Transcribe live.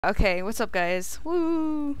Okay, what's up, guys?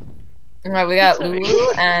 Woo! Alright, we got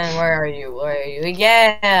Lulu, and where are you? Where are you?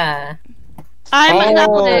 Yeah! I'm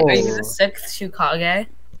Are you the 6th Hokage?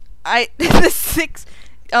 The 6.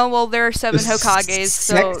 Oh well, there are 7 Hokages,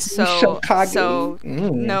 so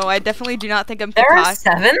no, I definitely do not think I'm There are Kakashi.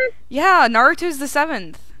 7? Yeah, Naruto's the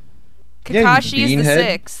 7th. Kakashi is the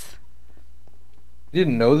 6th. You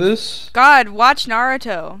didn't know this? God, watch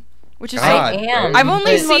Naruto. Which is I am. I've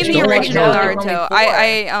only seen the original Naruto.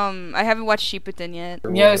 Naruto. I haven't watched Shippuden yet.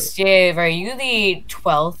 Yo, Steve, are you the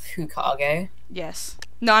 12th Hokage? Yes.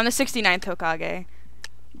 No, I'm the 69th Hokage.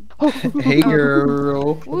 Hey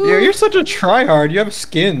girl. Yo, you're such a tryhard. You have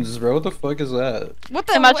skins, bro. What the fuck is that? What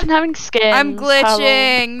the? Imagine having skins. I'm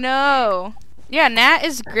glitching. No. Yeah, Nat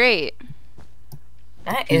is great.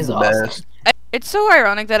 That is awesome. It's so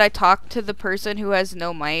ironic that I talk to the person who has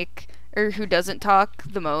no mic, or who doesn't talk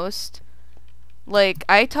the most. Like,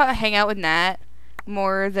 I hang out with Nat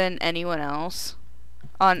more than anyone else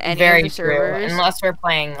on any of the servers. True, unless we're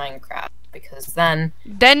playing Minecraft, because then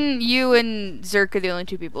you and Zerk are the only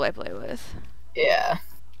 2 people I play with. Yeah.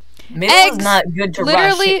 Middle is not good to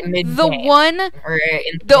literally rush mid-game.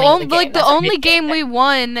 The only game we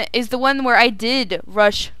won is the one where I did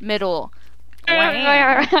rush middle. How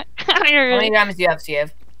many diamonds do you have,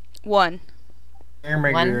 Steve? 1.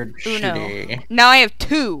 Uno. Now I have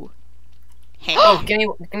 2. Oh, give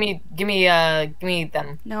me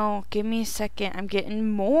them. No, give me a second. I'm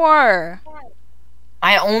getting more.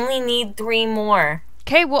 I only need 3 more.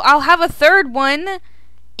 Okay, well, I'll have a 3rd one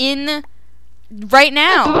in right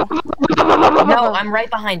now. No, I'm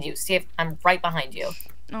right behind you. Steve, I'm right behind you.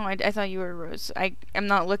 No, I thought you were Rose. I'm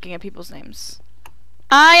not looking at people's names.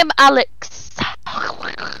 I am Alex.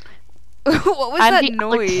 What was that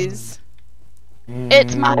noise?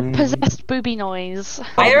 It's my possessed booby noise.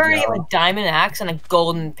 I already have a diamond axe and a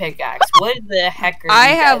golden pickaxe. What the heck are you I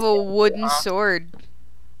have guys a doing, wooden huh? sword.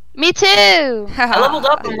 Me too. I leveled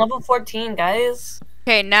up. I'm level 14, guys.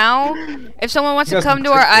 Okay, now, if someone wants to come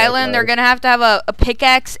to our island, they're gonna have to have a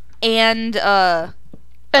pickaxe and an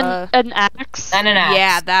axe. And an axe.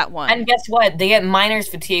 Yeah, that one. And guess what? They get miner's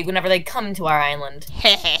fatigue whenever they come to our island.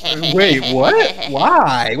 Wait, what?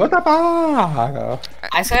 Why? What the fuck?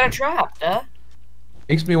 I set a trap, duh.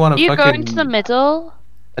 Makes me want to You fucking... go into the middle?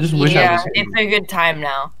 I just wish I was here. It's a good time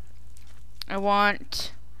now. I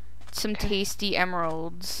want some tasty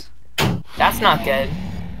emeralds. That's not good.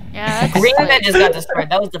 Yeah, that's Green bed just got destroyed.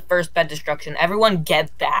 That was the first bed destruction. Everyone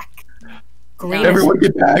get back. Green. Everyone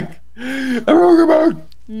get back. Everyone get back.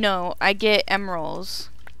 No, I get emeralds.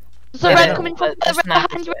 So Yeah, Red coming from that's Red not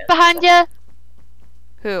behind you, good. behind you.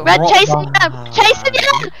 Who? Red chasing you, chasing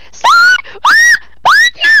you. Stop!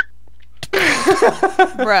 Behind you.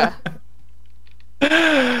 Bruh.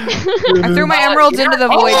 I threw my emeralds into the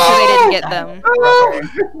void so they didn't get them.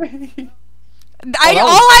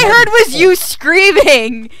 All I heard was you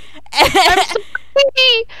screaming.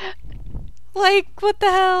 Like, what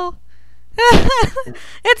the hell?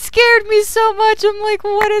 It scared me so much. I'm like,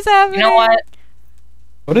 what is happening? You know what?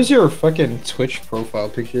 What is your fucking Twitch profile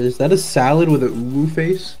picture? Is that a salad with a uwu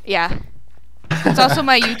face? Yeah. It's also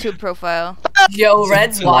my YouTube profile. Yo,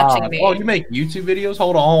 Red's watching me. Oh, you make YouTube videos?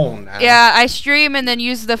 Hold on. Now. Yeah, I stream and then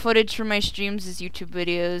use the footage from my streams as YouTube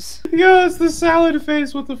videos. Yeah, it's the salad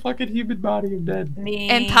face with the fucking human body of dead.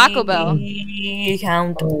 And Taco Bell.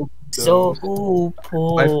 Count Oh, so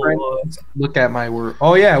my poor. friends, look at my work.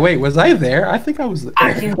 Oh yeah, wait, was I there? I think I was there.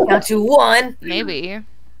 I can count to 1. Maybe.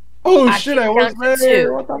 Oh I shit, can I was count to there.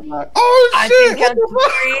 2. What the fuck? Oh I shit! can count to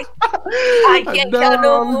 3. I can't count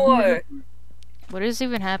no more. What is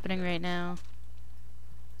even happening right now?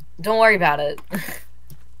 Don't worry about it.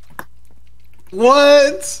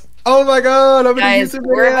 What? Oh my god, I'm gonna use Guys, it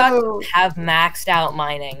we're about video. to have maxed out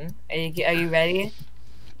mining. Are you ready?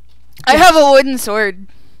 I have a wooden sword.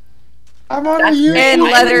 I'm on That's a YouTube And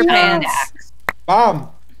great. leather I have an pants. axe.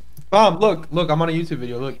 Bomb, look, I'm on a YouTube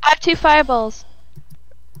video, look. I have 2 fireballs.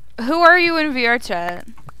 Who are you in VR chat?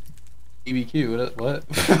 BBQ, what?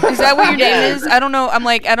 Is that what your Yeah. name is? I don't know. I'm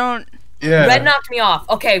like, I don't. Yeah. Red knocked me off.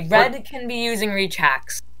 Okay, Red can be using reach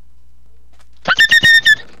hacks.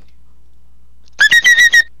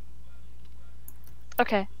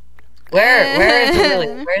 Okay. Where is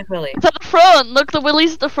Willy? Where's Willy? It's at the front. Look, the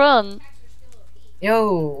Willy's at the front.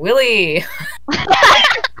 Yo, Willy.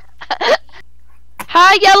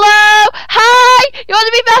 Hi, Yellow. Hi. You want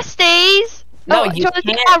to be besties? No, Oh, you do wanna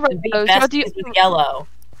do can't arrows? be Do you wanna do- besties with yellow.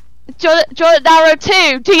 Do you want narrow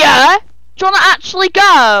too? Do ya? Do you want to actually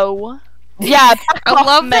go? Yeah. I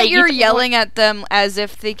love that you're You- yelling at them as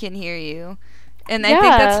if they can hear you, and I think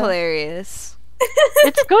that's Yeah. hilarious.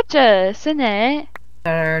 It's gorgeous, isn't it?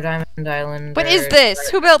 Diamond Island. What is this?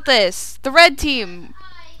 Who built this? The red team.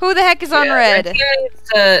 Who the heck is on red? Red team needs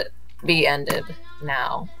to be ended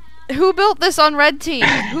now. Who built this on red team?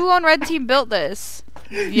 Who on red team built this?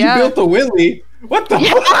 You built the Willy. What the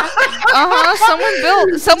fuck?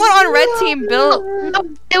 Someone on red team built.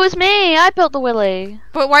 No, it was me. I built the Willy.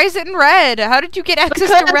 But why is it in red? How did you get access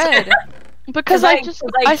to red? Because I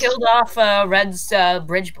killed off Red's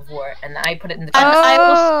bridge before, and I put it in the.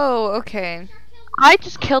 Oh, okay. I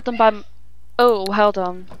just killed them by. Oh, hold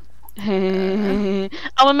on. I'm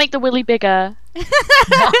gonna make the Willy bigger.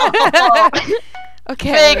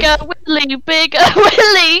 Okay. Bigger Willy, bigger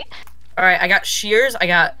Willy. Alright, I got shears, I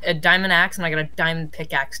got a diamond axe, and I got a diamond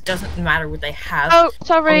pickaxe. Doesn't matter what they have. Oh, All we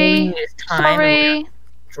sorry. need is time, and we're gonna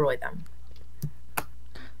destroy them.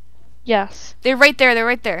 Yes. They're right there. They're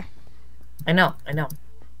right there. I know.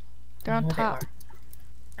 They're on top.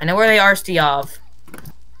 I know where they are, Steve.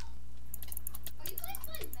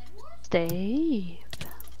 Steve.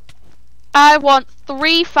 I want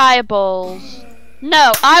 3 fireballs.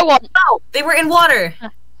 No, I want. Oh, they were in water.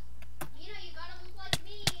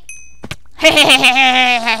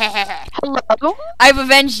 Hello. I've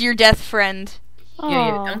avenged your death, friend.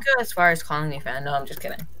 Yeah, Oh. don't go as far as calling me fan. No, I'm just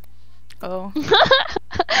kidding. Oh.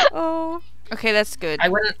 Oh. Okay, that's good. I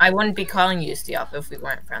wouldn't be calling you Steve if we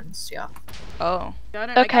weren't friends, Steve. Oh. Got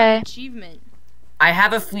it. Okay. I got an achievement. I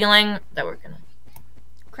have a feeling that we're gonna.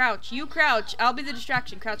 Crouch. You crouch. I'll be the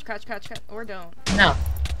distraction. Crouch, crouch, crouch, crouch. Or don't. No.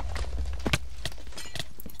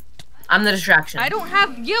 I'm the distraction. I don't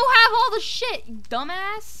have. You have all the shit, you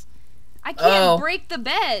dumbass. I can't break the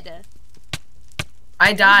bed.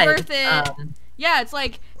 I died. It's worth it. Yeah, it's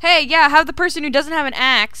like, hey, yeah, have the person who doesn't have an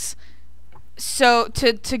axe, so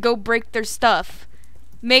to go break their stuff.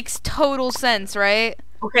 Makes total sense, right?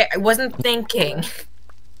 Okay, I wasn't thinking.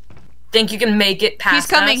 Think you can make it past He's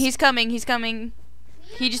coming. us? He's coming. He's coming.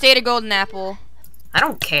 He just ate a golden apple. I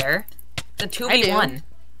don't care. The 2v1.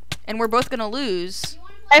 And we're both gonna lose.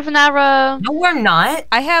 I have an arrow. No, we're not.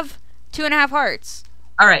 I have 2.5 hearts.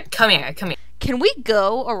 Alright, come here. Come here. Can we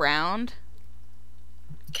go around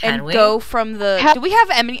Can and we? go from the... Do we have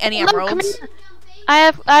any No, come emeralds? here. I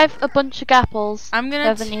have a bunch of apples. I'm gonna...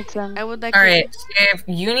 Whoever needs them. I would like Alright, Steve,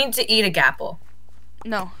 you need to eat a gapple.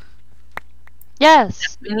 No.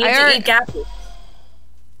 Yes. We need to eat gapple.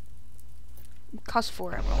 Cost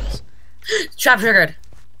 4 emeralds. Trap triggered.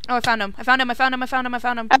 Oh, I found him. I found him. I found him. I found him. I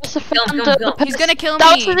found him. I also found kill him, the kill him. He's gonna kill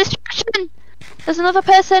That was me. the distraction. There's another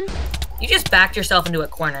person. You just backed yourself into a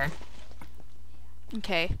corner.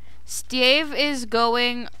 Okay. Steve is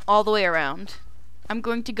going all the way around. I'm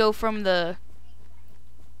going to go from the...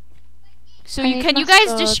 So I need can you my guys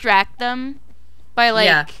sword. distract them? By like...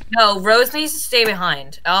 Yeah. No, Rose needs to stay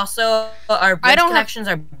behind. Also, our bridge don't have connections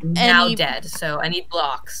are now any- dead, so I need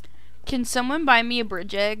blocks. Can someone buy me a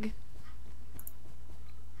bridge egg?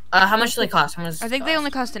 How much do they cost? How much I think they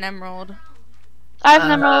only cost an emerald. I have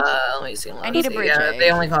an emerald. Let me see. I need a bridge egg.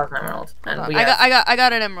 They only cost an emerald. Hold And on. we I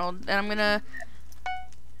got an emerald, and I'm gonna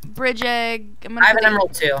bridge egg. I'm gonna I have put an it-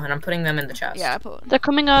 emerald too, and I'm putting them in the chest. Yeah, I put. They're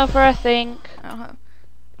coming over, I think. I don't have-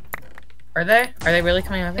 Are they? Are they really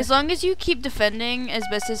coming over? As long as you keep defending as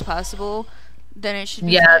best as possible, then it should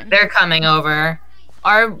be Yeah, fine. they're coming over.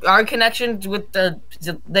 Our connections with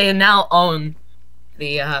they now own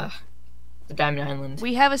the Diamond Island.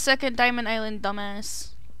 We have a second Diamond Island, dumbass.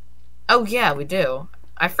 Oh yeah, we do.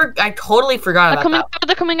 I totally forgot They're about coming that. over,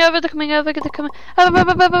 they're coming over, they're coming over, they're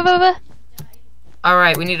coming over. All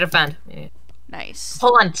right, we need to defend. Nice.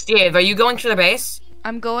 Hold on, Steve. Are you going to the base?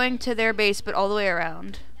 I'm going to their base, but all the way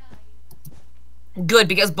around. Good,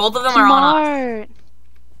 because both of them are on us. Smart.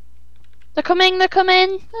 They're coming, they're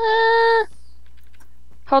coming.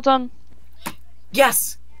 Hold on.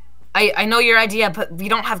 Yes. I know your idea, but we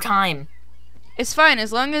don't have time. It's fine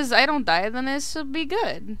as long as I don't die. Then this will be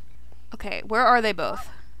good. Okay, where are they both?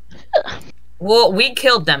 Well, we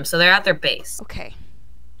killed them, so they're at their base. Okay,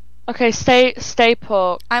 Okay, stay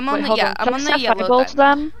put. I'm on Wait, the hold yeah. on. I'm on Should I the set a yellow. fireball to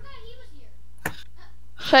diamond. them?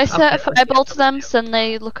 Should I set a Okay, fireball to them so then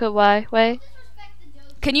they look away?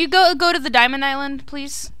 Can you go to the Diamond Island,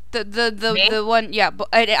 please? The Me? one. Yeah,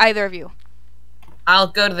 either of you. I'll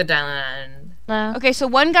go to the Diamond Island. No. Okay, so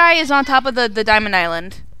one guy is on top of the Diamond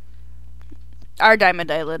Island. Our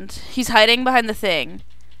Diamond Island. He's hiding behind the thing.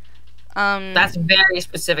 That's very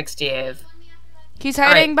specific, Steve. He's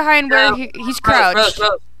hiding behind where he's crouched.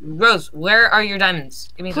 Rose, where are your diamonds?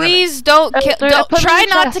 Give me the Please don't They're don't put in try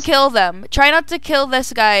the not to chest. kill them. Try not to kill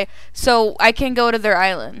this guy so I can go to their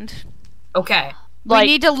island. diamonds. Okay. We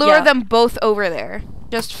need to lure yeah. them both over there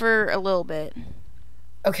just for a little bit.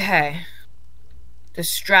 Okay.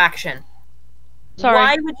 Distraction. Sorry.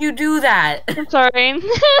 Why would you do that? I'm sorry.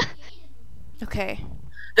 Okay.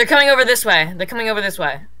 They're coming over this way. They're coming over this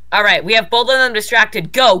way. All right, we have both of them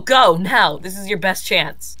distracted. Go, go, now. This is your best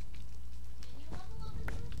chance.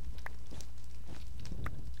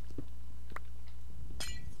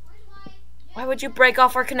 Why would you break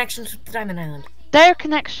off our connections with the Diamond Island? Their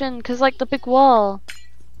connection, cause like the big wall.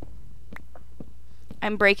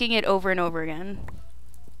 I'm breaking it over and over again.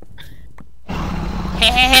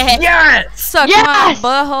 Yes! Suck Yes! my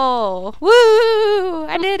butthole. Woo!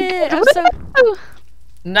 I did it. I'm so.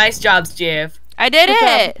 Nice job, Steve. I did Good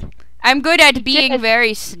it. I'm good at being did.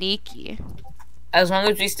 very sneaky. As long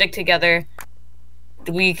as we stick together,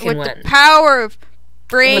 we can With win. the power of With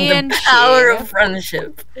friendship, the power of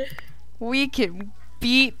friendship. we can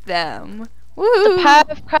beat them. The Woo! power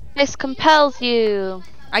of Christ compels you.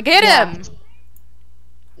 I get Yeah. him.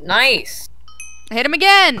 Nice. I hit him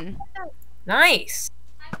again. Nice.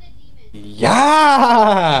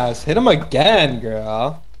 Yes! Hit him again,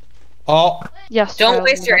 girl. Oh, Yes. Don't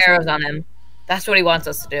Charlie. waste your arrows on him. That's what he wants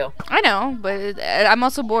us to do. I know, but I'm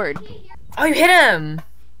also bored. Oh, you hit him!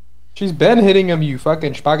 she's been hitting him, you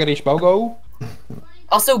fucking spaghetti spogo.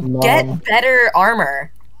 Also, Mom. get better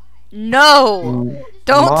armor. No!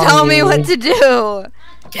 Don't tell me what to do.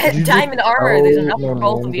 Get You diamond just- armor. There's Oh, enough for no,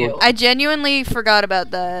 both no, of you. no. I genuinely forgot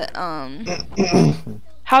about that.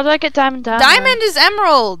 How do I get diamond down? Diamond is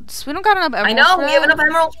emeralds. We don't got enough emeralds. I know, for we have that. enough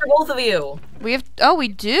emeralds for both of you. We have. Oh, we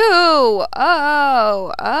do. Oh,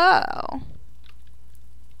 oh.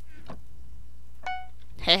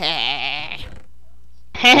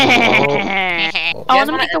 I Oh. want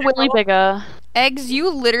to wanna make the edit Willy level? bigger. Eggs, you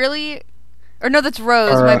literally. Or no, that's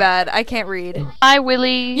Rose. My Alright. bad. I can't read. My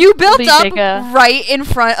Willy. You built will be up bigger. right in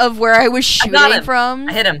front of where I was I got shooting him. from.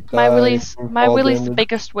 I hit him. My Die Willy's. from My fall Willy's the damage.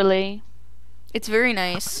 biggest Willy. It's very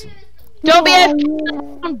nice. Don't be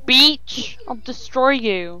a beach. I'll destroy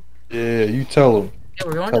you. Yeah, you tell him. Yeah,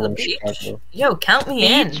 we're going Tell to the him, beach. Chicago. Yo, count me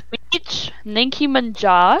in. Beach, beach. Nicki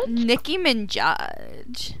Minaj. Nicki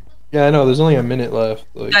Minaj. Yeah, I know. There's only a minute left.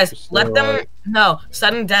 Like, Guys, just let so, them. like- No,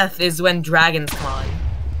 sudden death is when dragons come on.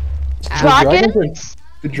 Dragons?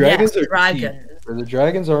 The dragons Yes, are dragons. cheap. The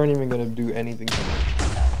dragons aren't even gonna do anything to me.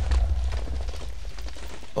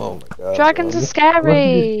 Oh my god. Dragons bro. are What if you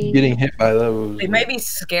scary. keep getting hit by those. They may be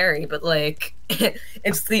scary, but like,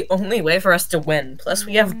 it's the only way for us to win. Plus,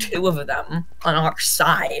 we have 2 of them on our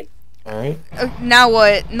side. Alright. Now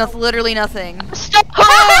what? No, literally nothing. Stop!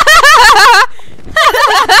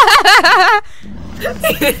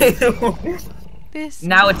 This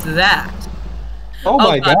Now it's that. Oh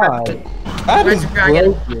my God. god. That Where's is the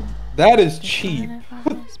dragon? broken. That is cheap.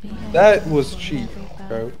 That was cheap,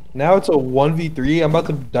 bro. Now it's a 1v3. I'm about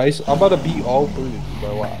to dice. I'm about to beat all 3 of you,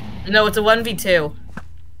 bro. Wow. No, it's a 1v2.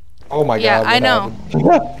 Oh my Yeah, god. I know.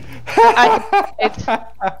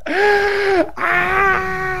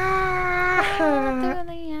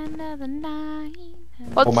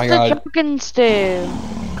 What What's Oh my the God. dragons do?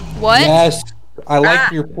 What? Yes. I like Ah.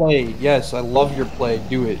 your play. Yes, I love your play.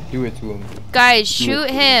 Do it. Do it to him. Guys, shoot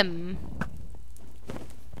him.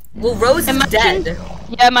 Well, Rose is Imagine- dead.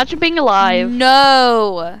 Yeah, imagine being alive.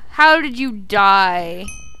 No. How did you die?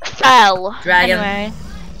 Fell. Dragon. Anyway.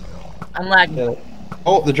 I'm lagging. Yeah.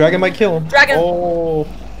 Oh, the dragon might kill him. Dragon. Oh.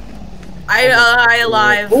 I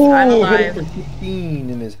alive. Oh, I'm hit him alive. for 15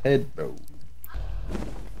 in his head, bro.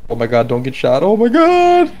 Oh my god, don't get shot. Oh my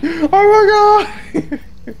god. Oh my god.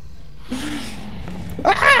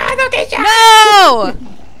 Ah, don't get shot.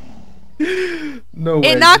 No! No way.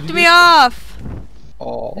 It Did knocked you me get- off.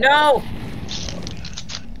 Oh. No.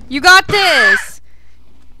 You got this.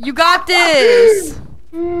 You got this.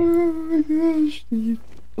 Oh my gosh.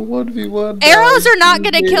 1v1. Arrows are not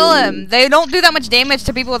gonna kill him. They don't do that much damage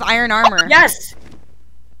to people with iron armor. Yes.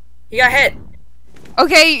 He got hit.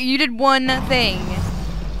 Okay, you did one thing.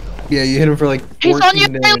 Yeah, you hit him for like 14 He's on your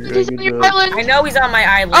damage. island. He's on Good your job. island. I know he's on my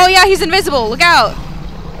island. Oh yeah, he's invisible. Look out.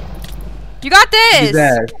 You got He's this.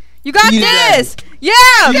 dead. You got He's this. Yeah,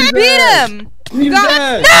 He's beat dead. him. He's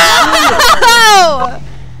dead. No!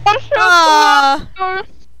 Aw.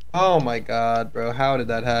 Oh my god, bro. How did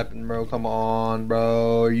that happen, bro? Come on,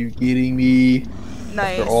 bro. Are you kidding me?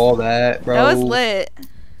 Nice. After all that, bro. That was lit.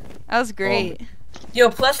 That was great. Yo,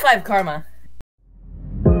 +5 karma.